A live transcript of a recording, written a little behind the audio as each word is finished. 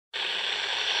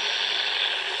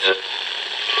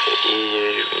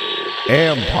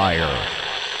Empire.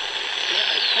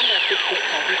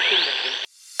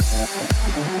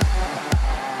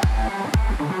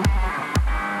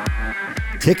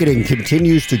 Ticketing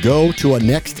continues to go to a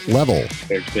next level.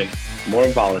 There's been more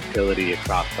volatility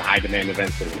across the high demand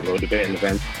events and the low demand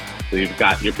events. So you've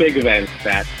got your big events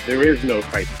that there is no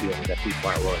price ceiling that people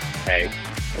aren't willing to pay.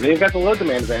 And then you've got the low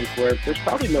demand events where there's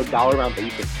probably no dollar amount that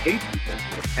you can pay people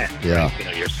to attend. Yeah. Right? You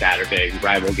know, your Saturday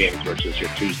rival games versus your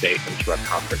Tuesday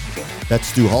intra-conference game. That's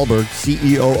Stu Halberg,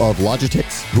 CEO of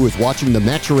Logitix, who is watching the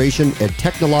maturation and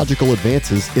technological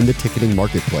advances in the ticketing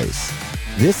marketplace.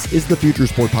 This is the Future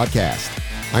Sport Podcast.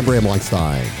 I'm Bram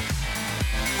Weinstein.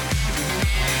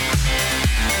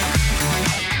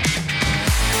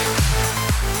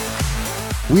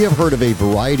 We have heard of a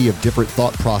variety of different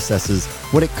thought processes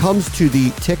when it comes to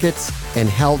the tickets and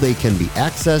how they can be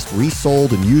accessed,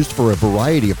 resold, and used for a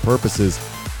variety of purposes.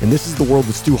 And this is the world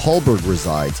that Stu Halberg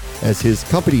resides as his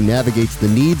company navigates the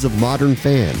needs of modern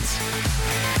fans.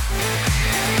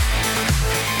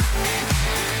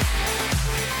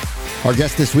 Our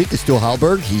guest this week is Stu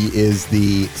Halberg. He is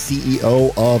the CEO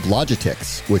of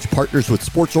Logitix, which partners with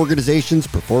sports organizations,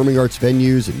 performing arts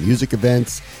venues, and music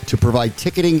events to provide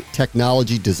ticketing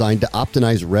technology designed to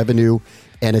optimize revenue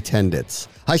and attendance.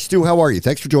 Hi, Stu. How are you?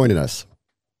 Thanks for joining us.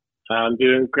 I'm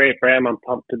doing great, Bram. I'm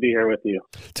pumped to be here with you.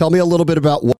 Tell me a little bit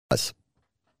about what was.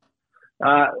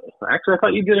 Actually, I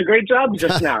thought you did a great job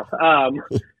just now.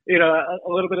 You know, a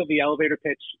little bit of the elevator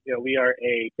pitch. You know, we are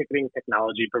a ticketing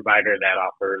technology provider that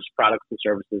offers products and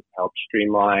services to help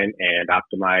streamline and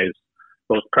optimize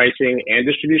both pricing and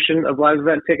distribution of live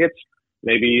event tickets.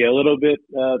 Maybe a little bit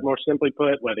more simply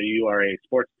put, whether you are a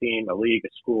sports team, a league, a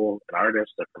school, an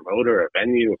artist, a promoter, a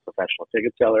venue, a professional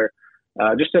ticket seller,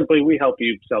 just simply we help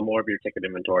you sell more of your ticket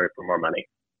inventory for more money.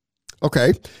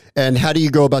 Okay. And how do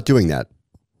you go about doing that?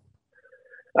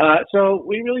 So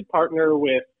we really partner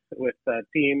with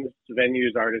teams,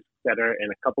 venues, artists, et cetera, in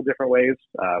a couple different ways.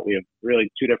 We have really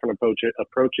two different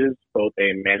approaches, both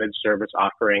a managed service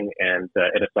offering and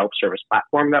a self-service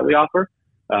platform that we offer.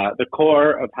 The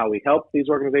core of how we help these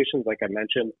organizations, like I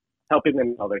mentioned, helping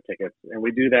them sell their tickets. And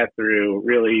we do that through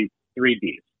really 3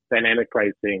 Ds: dynamic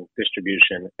pricing,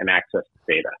 distribution, and access to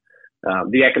data.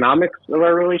 The economics of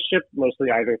our relationship,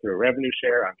 mostly either through a revenue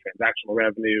share on transactional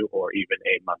revenue or even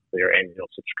a monthly or annual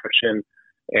subscription.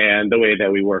 And the way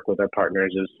that we work with our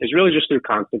partners is really just through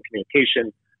constant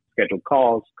communication, scheduled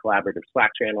calls, collaborative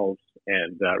Slack channels,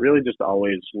 and really just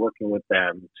always working with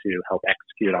them to help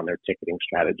execute on their ticketing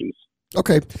strategies.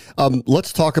 Okay.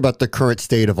 Let's talk about the current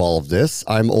state of all of this.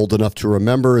 I'm old enough to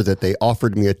remember that they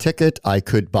offered me a ticket. I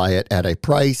could buy it at a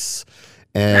price,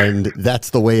 and that's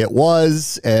the way it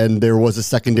was. And there was a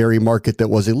secondary market that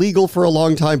was illegal for a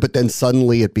long time, but then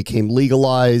suddenly it became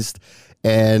legalized.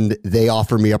 And they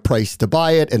offer me a price to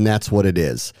buy it, and that's what it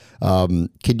is. Can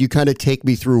you kind of take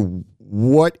me through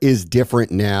what is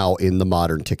different now in the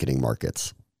modern ticketing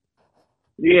markets?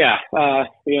 Yeah,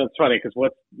 you know, it's funny because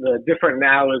what's different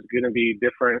now is going to be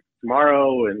different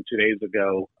tomorrow and 2 days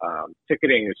ago.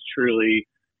 Ticketing is truly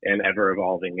an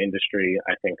ever-evolving industry.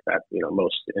 I think that, you know,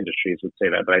 most industries would say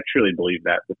that, but I truly believe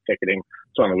that with ticketing.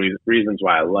 It's one of the reasons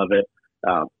why I love it.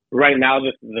 Right now,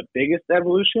 the biggest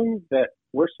evolution that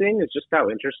we're seeing is just how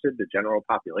interested the general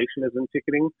population is in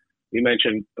ticketing. You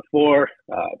mentioned before,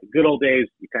 the good old days,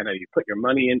 you put your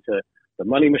money into the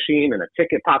money machine and a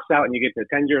ticket pops out and you get to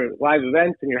attend your live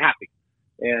events and you're happy.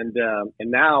 And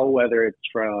now, whether it's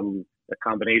from a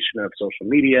combination of social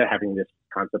media, having this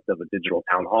concept of a digital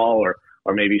town hall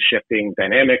or maybe shifting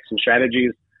dynamics and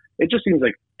strategies, it just seems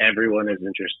like everyone is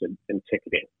interested in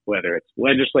ticketing, whether it's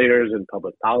legislators and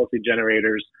public policy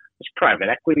generators, there's private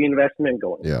equity investment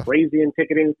going crazy in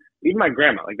ticketing. Even my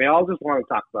grandma, like they all just want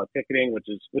to talk about ticketing, which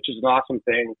is an awesome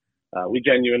thing. We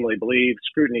genuinely believe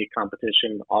scrutiny,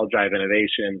 competition, all drive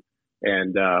innovation,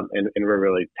 and we're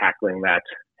really tackling that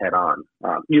head on.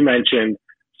 You mentioned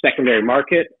secondary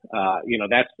market. You know,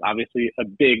 that's obviously a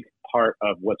big part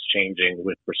of what's changing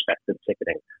with respect to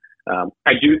ticketing.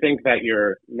 I do think that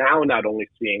you're now not only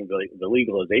seeing the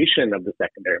legalization of the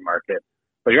secondary market,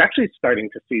 but you're actually starting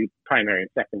to see primary and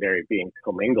secondary being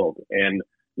commingled. And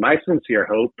my sincere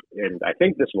hope, and I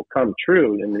think this will come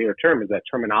true in the near term, is that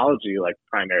terminology like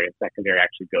primary and secondary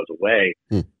actually goes away.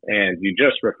 And you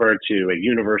just refer to a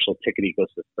universal ticket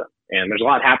ecosystem. And there's a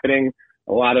lot happening,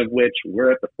 a lot of which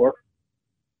we're at the forefront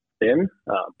in.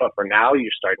 But for now,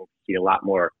 you're starting to see a lot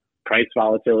more price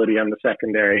volatility on the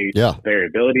secondary,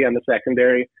 variability on the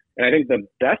secondary. And I think the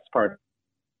best part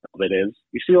of it is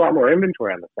you see a lot more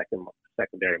inventory on the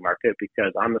secondary market,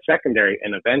 because on the secondary,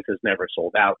 an event is never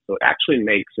sold out. So it actually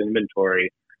makes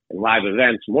inventory and live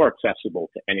events more accessible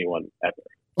to anyone ever.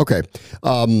 Okay.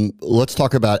 Let's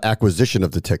talk about acquisition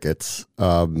of the tickets.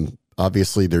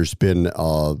 Obviously, there's been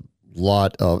a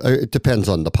lot of, it depends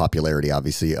on the popularity,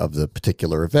 obviously, of the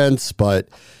particular events, but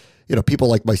people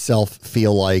like myself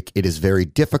feel like it is very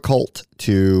difficult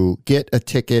to get a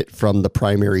ticket from the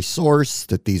primary source,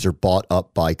 that these are bought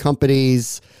up by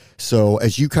companies. So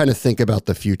as you kind of think about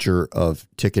the future of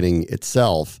ticketing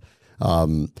itself,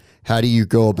 how do you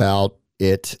go about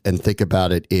it and think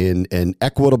about it in an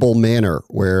equitable manner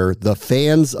where the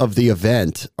fans of the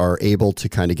event are able to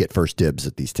kind of get first dibs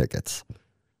at these tickets?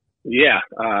 Yeah,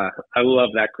 I love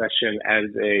that question. As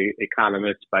a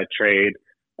economist by trade,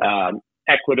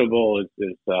 equitable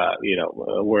is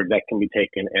a word that can be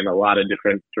taken in a lot of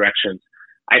different directions.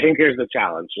 I think here's the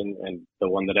challenge, and the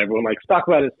one that everyone likes to talk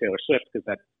about is Taylor Swift, because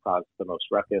that's caused the most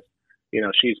ruckus.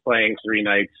 She's playing 3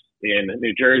 nights in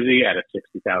New Jersey at a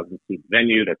 60,000 seat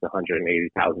venue. That's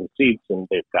 180,000 seats, and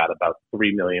they've got about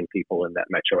 3 million people in that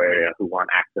metro area who want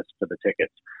access to the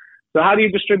tickets. So how do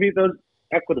you distribute those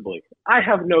equitably? I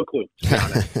have no clue, to be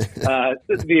honest.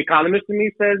 The economist in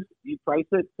me says you price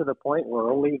it to the point where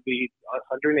only the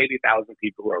 180,000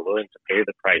 people who are willing to pay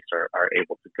the price are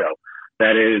able to go.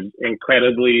 That is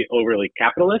incredibly overly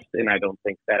capitalist, and I don't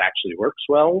think that actually works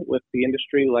well with the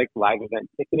industry like live event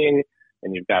ticketing,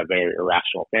 and you've got very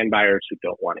irrational fan buyers who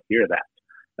don't want to hear that.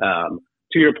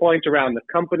 To your point around the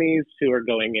companies who are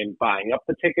going in buying up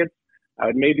the tickets, I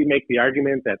would maybe make the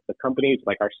argument that the companies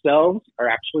like ourselves are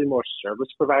actually more service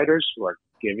providers who are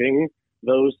giving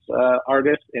those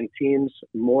artists and teams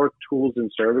more tools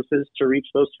and services to reach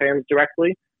those fans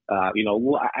directly. I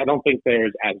don't think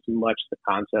there's as much the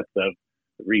concept of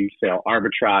resale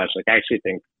arbitrage. Like, I actually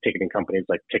think ticketing companies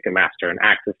like Ticketmaster and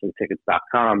Access and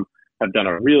Tickets.com have done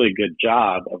a really good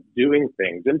job of doing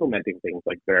things, implementing things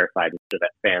like verified so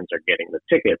that fans are getting the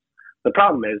tickets. The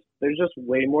problem is there's just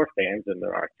way more fans than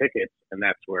there are tickets, and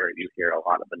that's where you hear a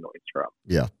lot of the noise from.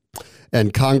 Yeah.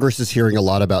 And Congress is hearing a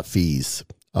lot about fees.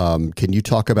 Can you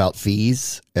talk about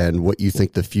fees and what you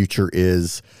think the future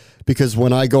is? Because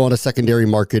when I go on a secondary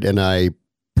market and I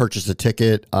purchase a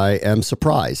ticket, I am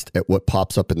surprised at what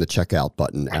pops up in the checkout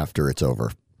button after it's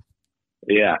over.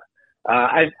 Yeah.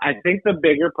 I think the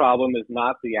bigger problem is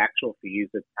not the actual fees,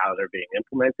 it's how they're being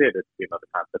implemented. It's, the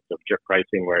concept of drip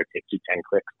pricing where it takes you 10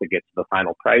 clicks to get to the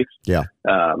final price. Yeah.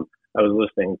 I was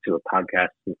listening to a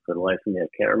podcast, and for the life of me, I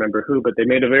can't remember who, but they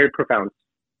made a very profound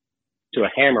to a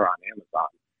hammer on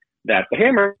Amazon, that the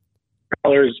hammer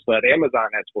 $4, but Amazon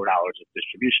has $4 of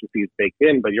distribution fees baked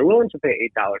in, but you're willing to pay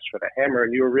 $8 for the hammer,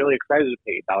 and you were really excited to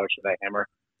pay $8 for that hammer.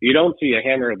 You don't see a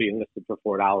hammer being listed for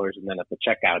 $4, and then at the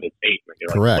checkout it's $8, and you're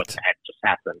Correct. Like, what the heck just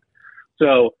happened?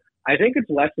 So I think it's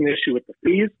less an issue with the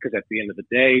fees, because at the end of the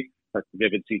day, like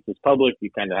Vivid Seats is public, you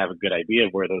kind of have a good idea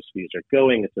of where those fees are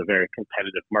going. It's a very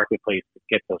competitive marketplace to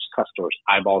get those customers'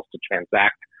 eyeballs to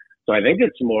transact. So I think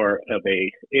it's more of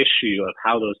a issue of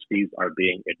how those fees are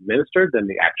being administered than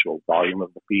the actual volume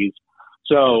of the fees.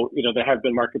 So, there have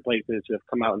been marketplaces who have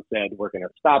come out and said, we're going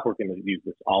to stop, we're going to use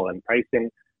this all-in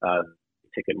pricing.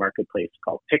 Ticket marketplace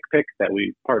called TickPick that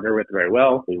we partner with very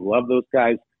well. We love those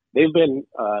guys. They've been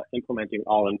implementing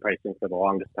all-in pricing for the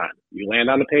longest time. You land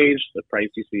on a page, the price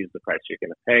you see is the price you're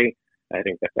going to pay. I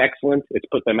think that's excellent. It's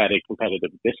put them at a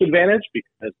competitive disadvantage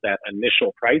because that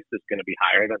initial price is going to be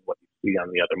higher than what you see on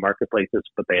the other marketplaces,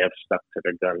 but they have stuck to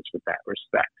their guns with that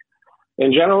respect.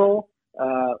 In general,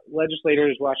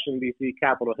 legislators, Washington, D.C.,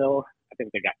 Capitol Hill, I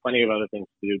think they got plenty of other things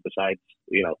to do besides,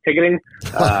 ticketing.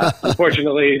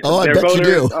 Unfortunately, their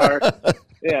voters are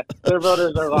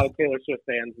a lot of Taylor Swift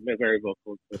fans, and they're very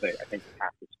vocal, so I think they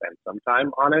have to spend some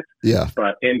time on it. Yeah.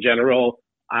 But in general,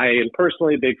 I am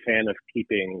personally a big fan of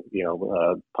keeping,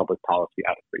 public policy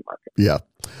out of free market. Yeah.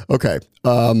 Okay.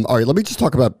 All right. Let me just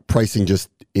talk about pricing just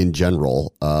in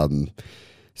general.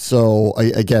 So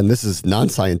again, this is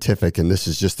non-scientific, and this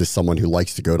is just as someone who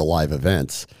likes to go to live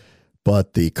events.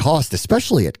 But the cost,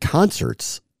 especially at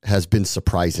concerts, has been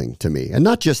surprising to me. And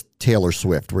not just Taylor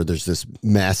Swift, where there's this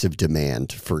massive demand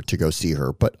to go see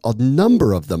her, but a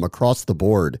number of them across the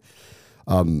board.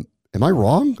 Am I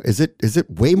wrong? Is it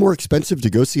way more expensive to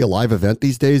go see a live event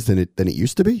these days than it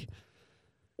used to be?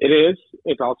 It is.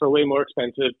 It's also way more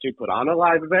expensive to put on a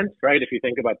live event, right? If you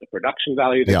think about the production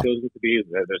value that goes into these,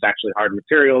 there's actually hard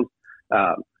materials.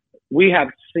 We have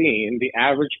seen the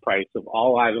average price of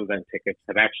all live event tickets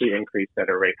have actually increased at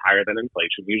a rate higher than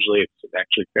inflation. Usually it's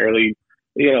actually fairly,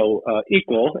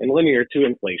 equal and linear to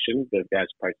inflation. As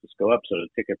prices go up, so the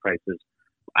ticket prices.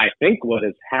 I think what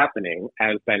is happening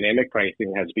as dynamic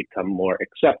pricing has become more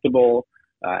acceptable,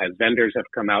 as vendors have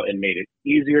come out and made it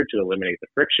easier to eliminate the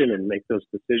friction and make those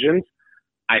decisions,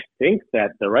 I think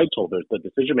that the rights holders, the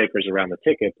decision makers around the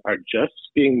tickets, are just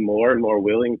being more and more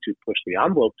willing to push the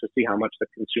envelope to see how much the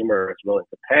consumer is willing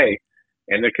to pay.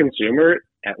 And the consumer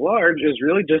at large is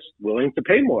really just willing to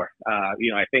pay more.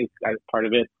 I think part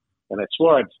of it, and I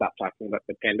swore I'd stop talking about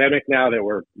the pandemic now that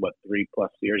we're, 3+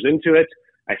 years into it.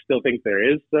 I still think there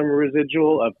is some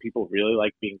residual of people really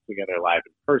like being together live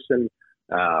in person.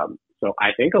 So I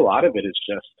think a lot of it is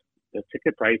just the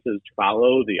ticket prices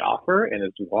follow the offer. And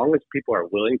as long as people are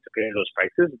willing to pay those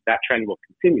prices, that trend will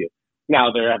continue.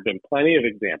 Now, there have been plenty of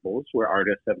examples where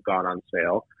artists have gone on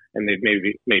sale and they've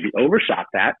maybe overshot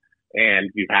that.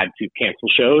 And you've had to cancel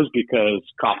shows because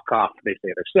cough, cough, they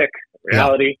say they're sick. In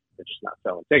reality, they're just not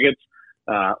selling tickets.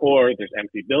 Or there's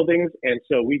empty buildings. And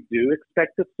so we do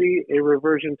expect to see a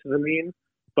reversion to the mean.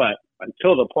 But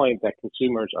until the point that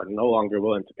consumers are no longer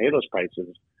willing to pay those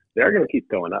prices, they're going to keep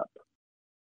going up.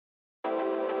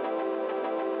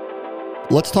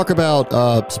 Let's talk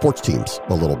about sports teams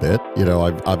a little bit.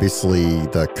 Obviously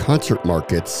the concert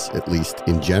markets, at least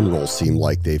in general, seem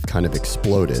like they've kind of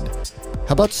exploded.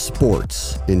 How about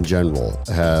sports in general?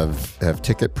 Have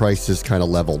ticket prices kind of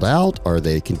leveled out? Are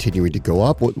they continuing to go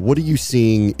up? What are you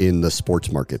seeing in the sports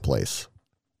marketplace?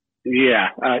 Yeah,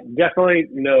 definitely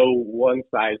no one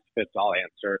size fits all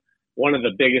answer. One of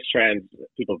the biggest trends that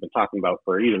people have been talking about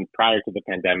for even prior to the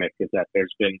pandemic is that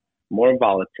there's been more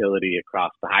volatility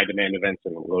across the high demand events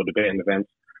and the low demand events.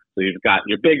 So you've got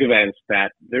your big events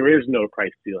that there is no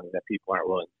price ceiling that people aren't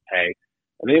willing to pay.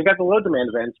 And then you've got the low demand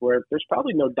events where there's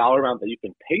probably no dollar amount that you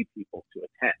can pay people to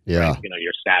attend. Yeah. Right?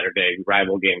 Your Saturday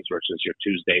rival games versus your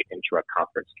Tuesday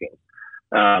intra-conference games.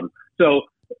 So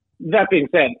that being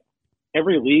said,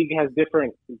 every league has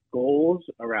different goals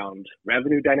around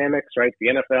revenue dynamics, right? The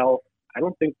NFL, I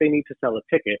don't think they need to sell a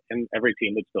ticket, and every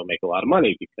team would still make a lot of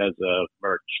money because of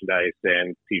merchandise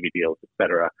and TV deals, et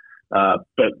cetera.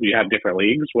 But we have different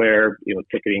leagues where,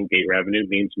 ticketing gate revenue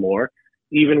means more.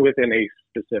 Even within a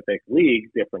specific league,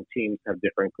 different teams have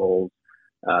different goals.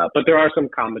 But there are some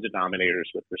common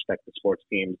denominators with respect to sports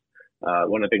teams.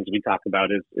 One of the things we talk about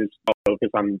is focus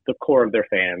on the core of their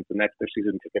fans, and that's their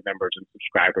season ticket members and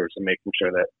subscribers, and making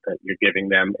sure that you're giving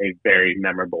them a very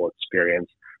memorable experience.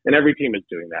 And every team is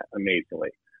doing that amazingly.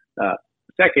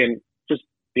 Second, just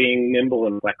being nimble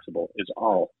and flexible is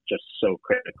all just so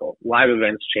critical. Live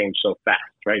events change so fast,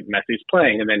 right? Messi's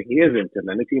playing and then he isn't, and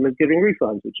then the team is giving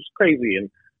refunds, which is crazy.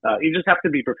 And you just have to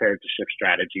be prepared to shift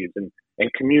strategies and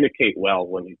communicate well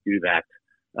when you do that.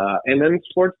 And then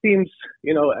sports teams,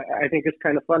 I think it's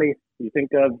kind of funny. You think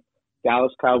of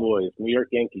Dallas Cowboys, New York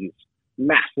Yankees,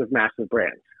 massive, massive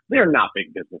brands. They're not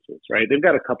big businesses, right? They've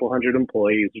got a couple hundred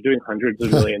employees. They're doing hundreds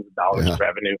of millions of dollars of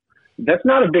revenue. That's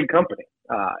not a big company.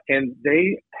 And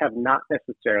they have not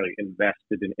necessarily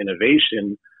invested in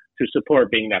innovation to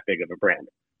support being that big of a brand.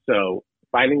 So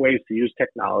finding ways to use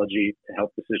technology to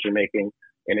help decision-making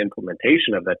and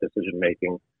implementation of that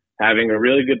decision-making, having a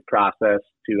really good process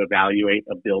to evaluate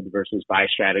a build versus buy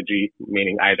strategy,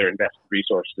 meaning either invest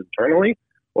resources internally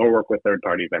or work with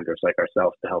third-party vendors like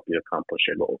ourselves to help you accomplish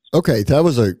your goals. Okay, that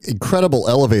was an incredible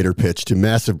elevator pitch to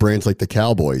massive brands like the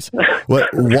Cowboys.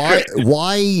 Why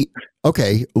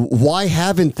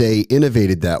haven't they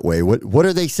innovated that way? What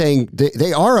are they saying?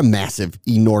 They are a massive,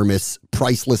 enormous,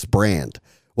 priceless brand.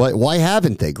 Why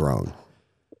haven't they grown?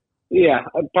 Yeah,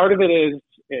 part of it is,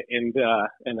 and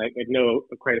I know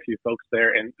quite a few folks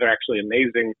there, and they're actually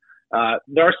amazing.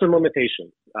 There are some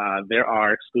limitations. There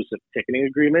are exclusive ticketing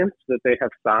agreements that they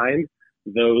have signed.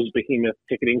 Those behemoth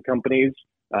ticketing companies,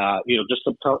 just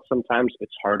sometimes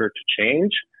it's harder to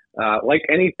change. Like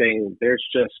anything, there's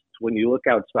just, when you look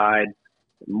outside,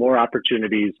 more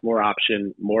opportunities, more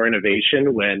option, more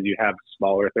innovation when you have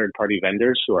smaller third-party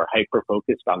vendors who are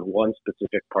hyper-focused on one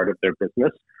specific part of their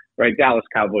business. Right? Dallas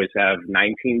Cowboys have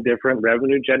 19 different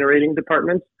revenue-generating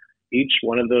departments. Each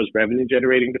one of those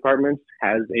revenue-generating departments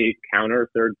has a counter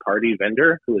third-party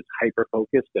vendor who is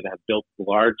hyper-focused and have built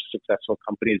large, successful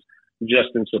companies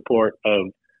just in support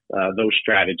of those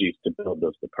strategies to build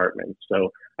those departments. So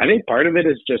I think part of it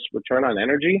is just return on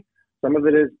energy. Some of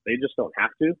it is they just don't have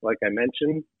to. Like I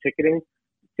mentioned, ticketing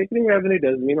revenue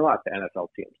doesn't mean a lot to NFL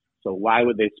teams. So why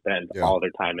would they spend all their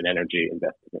time and energy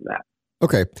investing in that?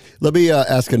 Okay, let me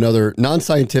ask another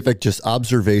non-scientific, just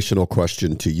observational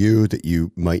question to you that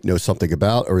you might know something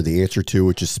about or the answer to,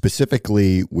 which is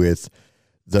specifically with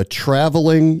the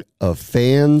traveling of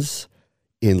fans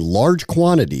in large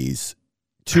quantities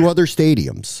to other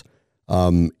stadiums.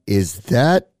 Am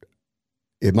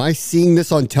I seeing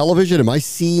this on television?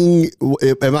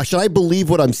 Should I believe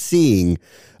what I'm seeing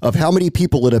of how many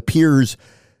people it appears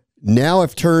now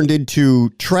have turned into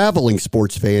traveling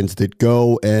sports fans that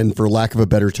go and, for lack of a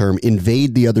better term,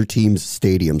 invade the other team's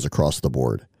stadiums across the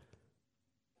board.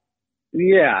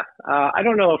 Yeah, I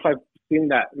don't know if I've seen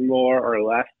that more or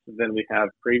less than we have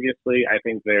previously. I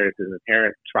think there's an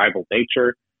inherent tribal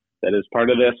nature that is part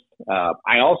of this.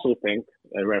 I also think,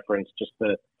 I reference just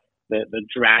the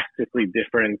drastically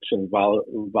different and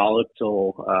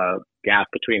volatile gap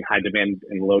between high demand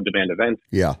and low demand events.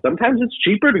 Yeah. Sometimes it's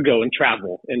cheaper to go and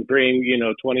travel and bring,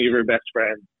 20 of your best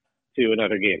friends to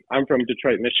another game. I'm from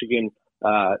Detroit, Michigan.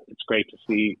 It's great to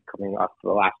see coming off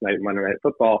the last night of Monday Night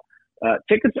Football.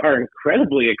 Tickets are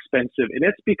incredibly expensive, and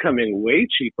it's becoming way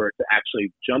cheaper to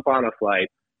actually jump on a flight,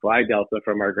 fly Delta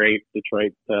from our great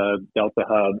Detroit Delta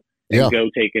hub, and go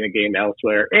take in a game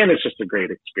elsewhere. And it's just a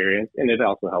great experience. And it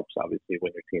also helps, obviously,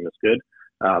 when your team is good.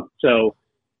 So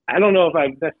I don't know if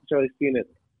I've necessarily seen it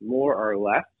more or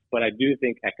less, but I do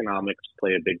think economics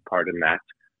play a big part in that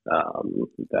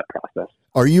process.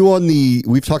 Are you on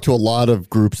we've talked to a lot of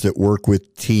groups that work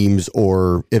with teams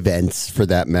or events, for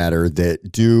that matter,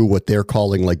 that do what they're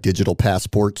calling like digital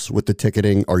passports with the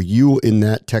ticketing. Are you in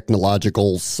that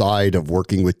technological side of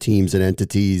working with teams and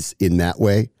entities in that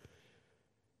way?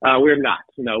 We're not.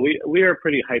 No, we are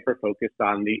pretty hyper-focused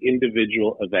on the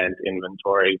individual event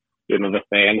inventory. The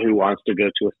fan who wants to go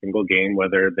to a single game,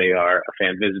 whether they are a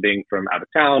fan visiting from out of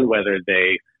town, whether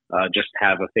they just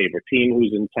have a favorite team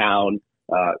who's in town,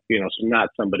 so not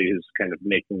somebody who's kind of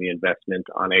making the investment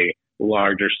on a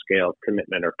larger scale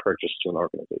commitment or purchase to an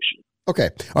organization. Okay.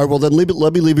 All right. Well, then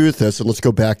let me leave you with this, and let's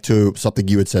go back to something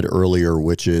you had said earlier,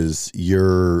 which is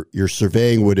you're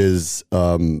surveying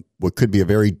what could be a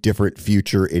very different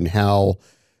future in how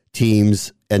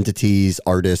teams, entities,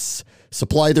 artists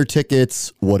supply their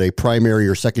tickets, what a primary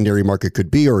or secondary market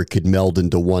could be, or it could meld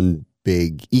into one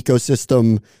big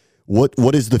ecosystem.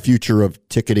 What is the future of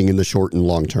ticketing in the short and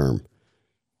long term?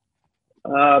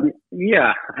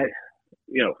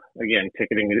 Again,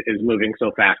 ticketing is moving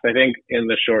so fast. I think in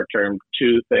the short term,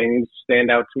 two things stand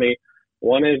out to me.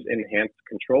 One is enhanced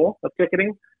control of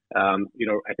ticketing.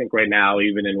 I think right now,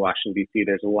 even in Washington, D.C.,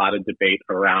 there's a lot of debate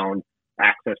around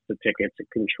access to tickets and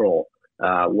control.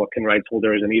 What can rights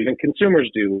holders and even consumers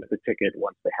do with the ticket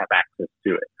once they have access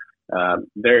to it?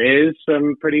 There is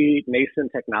some pretty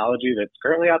nascent technology that's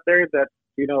currently out there that,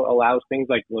 allows things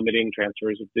like limiting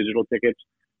transfers of digital tickets.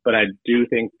 But I do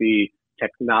think the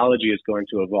technology is going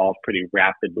to evolve pretty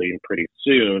rapidly and pretty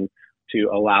soon to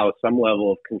allow some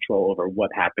level of control over what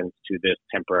happens to this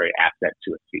temporary asset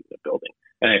to a seat in the building.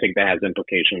 And I think that has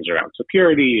implications around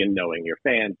security and knowing your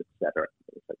fans, et cetera,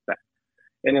 things like that.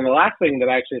 And then the last thing that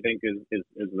I actually think is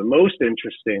the most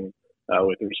interesting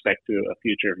with respect to a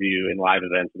future view in live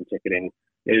events and ticketing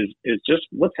is just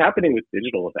what's happening with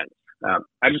digital events.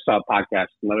 I just saw a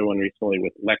podcast, another one recently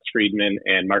with Lex Friedman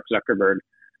and Mark Zuckerberg,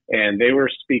 and they were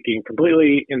speaking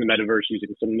completely in the metaverse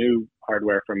using some new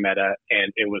hardware from Meta,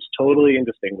 and it was totally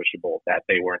indistinguishable that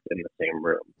they weren't in the same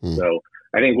room. So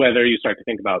I think whether you start to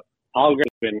think about holograms,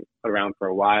 been around for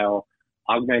a while,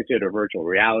 augmented or virtual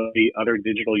reality, other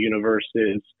digital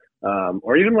universes,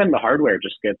 or even when the hardware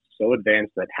just gets so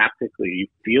advanced that haptically you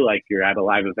feel like you're at a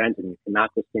live event and you cannot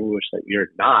distinguish that you're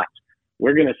not,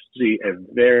 we're going to see a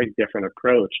very different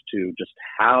approach to just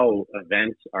how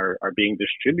events are being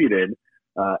distributed.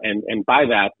 And by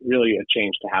that, really a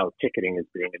change to how ticketing is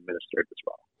being administered as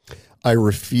well. I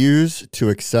refuse to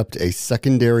accept a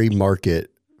secondary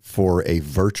market for a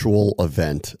virtual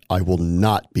event. I will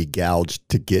not be gouged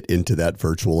to get into that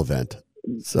virtual event.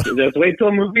 So just wait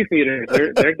till movie theaters.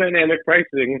 They're dynamic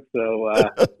pricing, so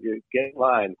you get in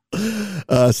line.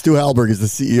 Stu Halberg is the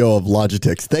CEO of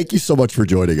Logitix. Thank you so much for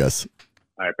joining us.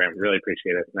 All right, Bram. Really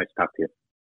appreciate it. Nice to talk to you.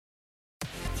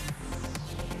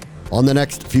 On the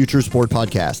next Future Sport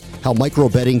podcast, how micro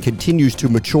betting continues to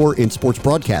mature in sports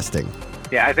broadcasting.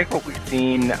 Yeah, I think what we've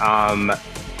seen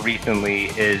recently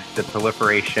is the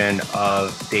proliferation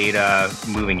of data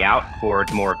moving out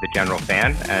towards more of the general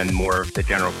fan and more of the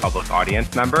general public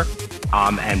audience member.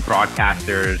 And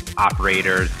broadcasters,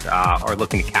 operators are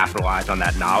looking to capitalize on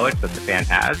that knowledge that the fan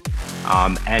has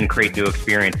and create new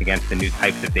experience against the new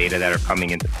types of data that are coming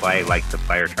into play, like the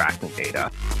player tracking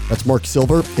data. That's Mark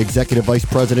Silver, Executive Vice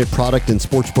President, Product and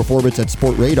Sports Performance at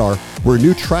Sportradar, where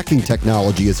new tracking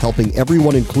technology is helping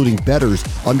everyone, including bettors,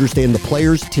 understand the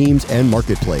players, teams, and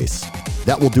marketplace.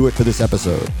 That will do it for this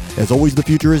episode. As always, the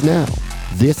future is now.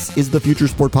 This is the Future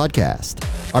Sport Podcast.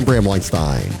 I'm Bram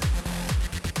Weinstein.